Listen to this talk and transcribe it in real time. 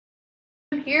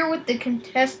here with the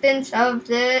contestants of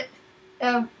the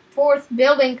fourth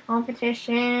building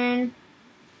competition,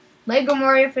 Lego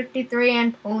Mario 53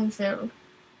 and pwnsville.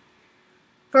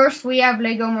 First, we have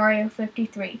Lego Mario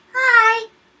 53. Hi!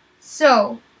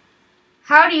 So,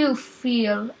 how do you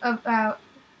feel about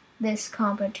this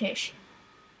competition?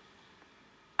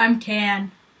 I'm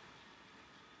tan.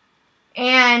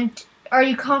 And are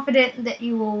you confident that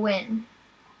you will win?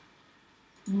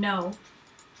 No.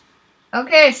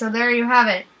 Okay, so there you have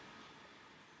it.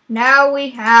 Now we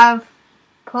have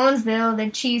pwnsville, the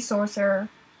cheese sorcerer.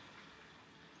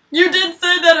 You did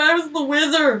say that I was the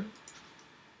wizard!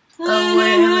 Oh,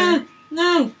 wait.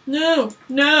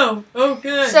 No.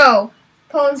 Okay. So,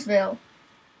 pwnsville,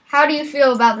 how do you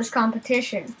feel about this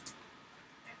competition?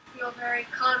 I feel very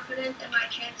confident in my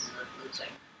chances of losing.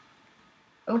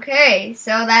 Okay,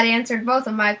 so that answered both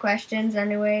of my questions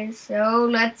anyways, so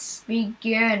let's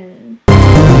begin.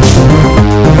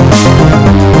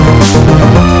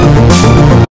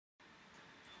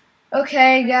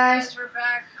 Okay, guys. We're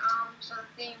back. So the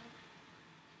theme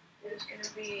is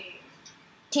gonna be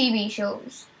TV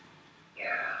shows.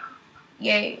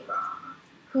 Yay. So,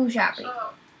 Who's happy?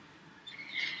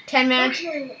 10 minutes,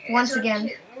 okay, once so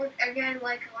again. Again,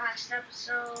 like last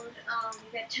episode,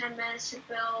 you get 10 minutes to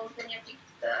build, then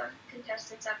the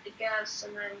contestants have to guess,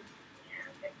 and then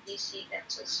get DC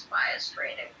gets his highest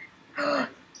rating.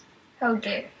 Oh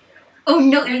dear. Oh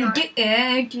no, you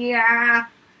did. Yeah.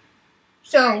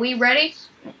 So, we ready?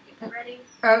 Ready?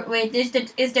 Oh wait, is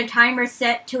the timer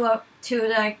set to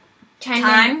like 10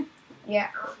 time? minutes. Yeah.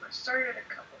 I started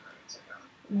a couple minutes ago.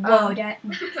 Whoa, that.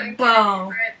 Okay, Whoa.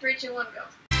 Alright, 3, 2, 1, go.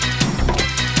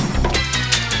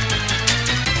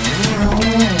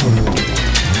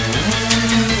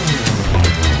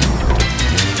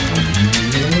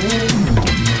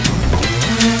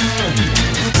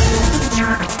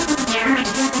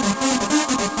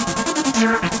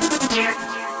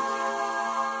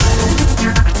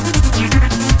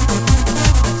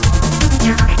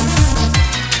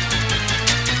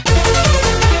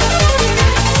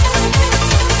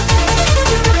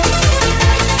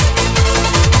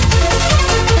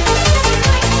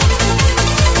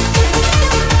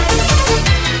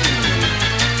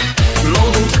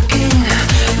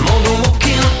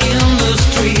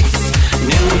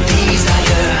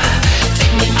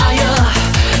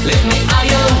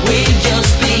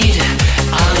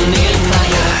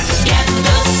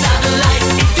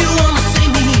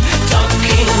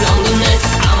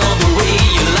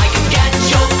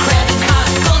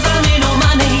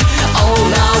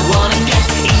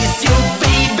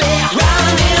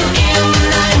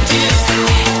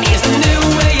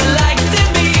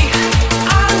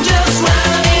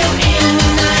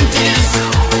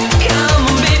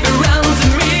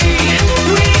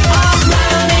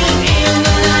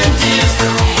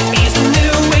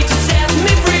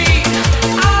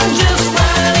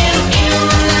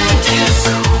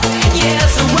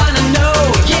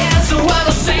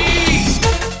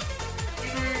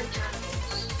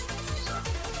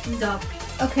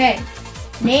 Okay.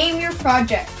 Name your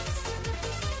projects.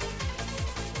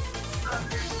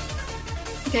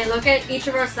 Okay, look at each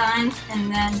of our signs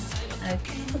and then,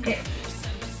 Okay.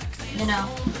 you know.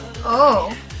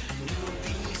 Oh.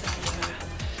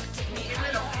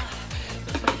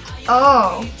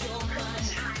 Oh.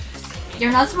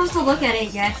 You're not supposed to look at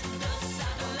it yet.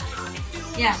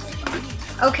 Yeah.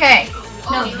 Okay.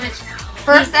 No.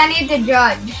 First, I need to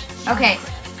judge. Okay.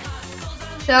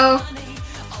 So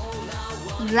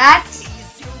that's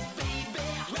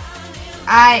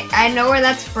I know where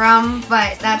that's from,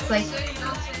 but that's like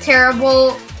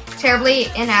terribly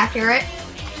inaccurate.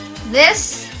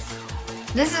 This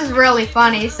is really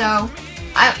funny, so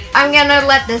I'm gonna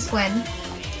let this win.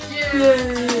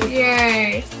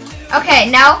 Yay! Okay,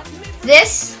 now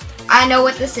this I know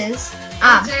what this is.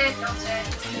 Don't say it.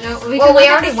 No, Well, we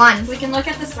already won. We can look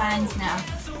at the signs now.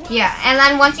 Yeah, and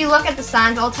then once you look at the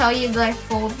signs, I'll tell you the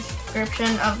full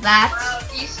description of that. Wow,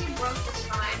 DC broke the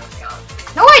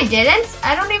sign. No, I didn't.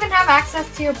 I don't even have access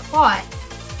to your plot.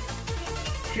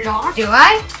 Plot? Do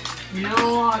I?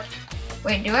 Plot.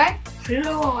 Wait, do I?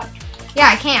 Plot. Yeah,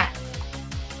 I can't.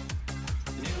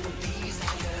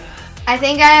 I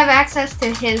think I have access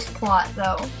to his plot,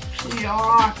 though.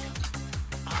 Plot.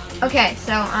 Okay,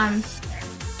 so,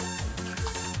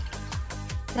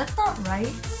 That's not right.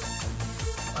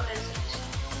 What is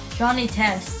it? Johnny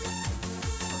Test.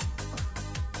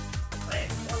 Wait,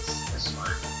 what's this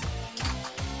one?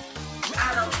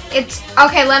 I don't. it's,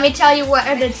 okay, let me tell you what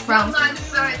it's from. Hold on,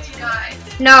 science guy.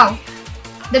 No,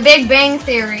 The Big Bang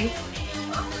Theory.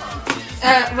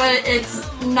 But it's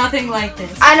nothing like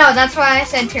this. I know, that's why I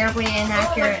said terribly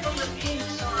inaccurate. Oh, like from the pink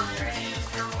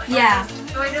Yeah.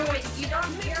 No, I know what you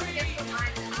don't get the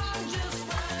minus.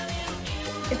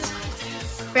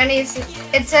 It's Phineas.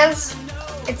 It says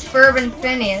it's Ferb and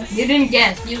Phineas. You didn't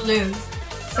guess. You lose.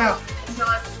 So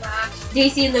Not that.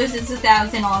 DC loses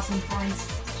 1,000 awesome points.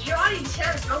 Johnny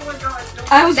Test, oh my god.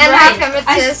 I was then right. how come it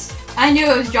says? I knew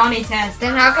it was Johnny Test.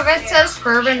 Then how come it says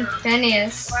Ferb and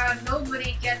Phineas? Wow,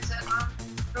 nobody gets it.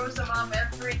 Throws them off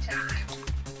every time.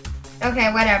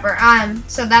 Okay, whatever.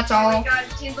 So that's Oh all. my god,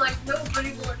 it seems like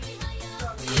nobody would.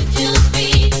 Just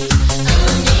be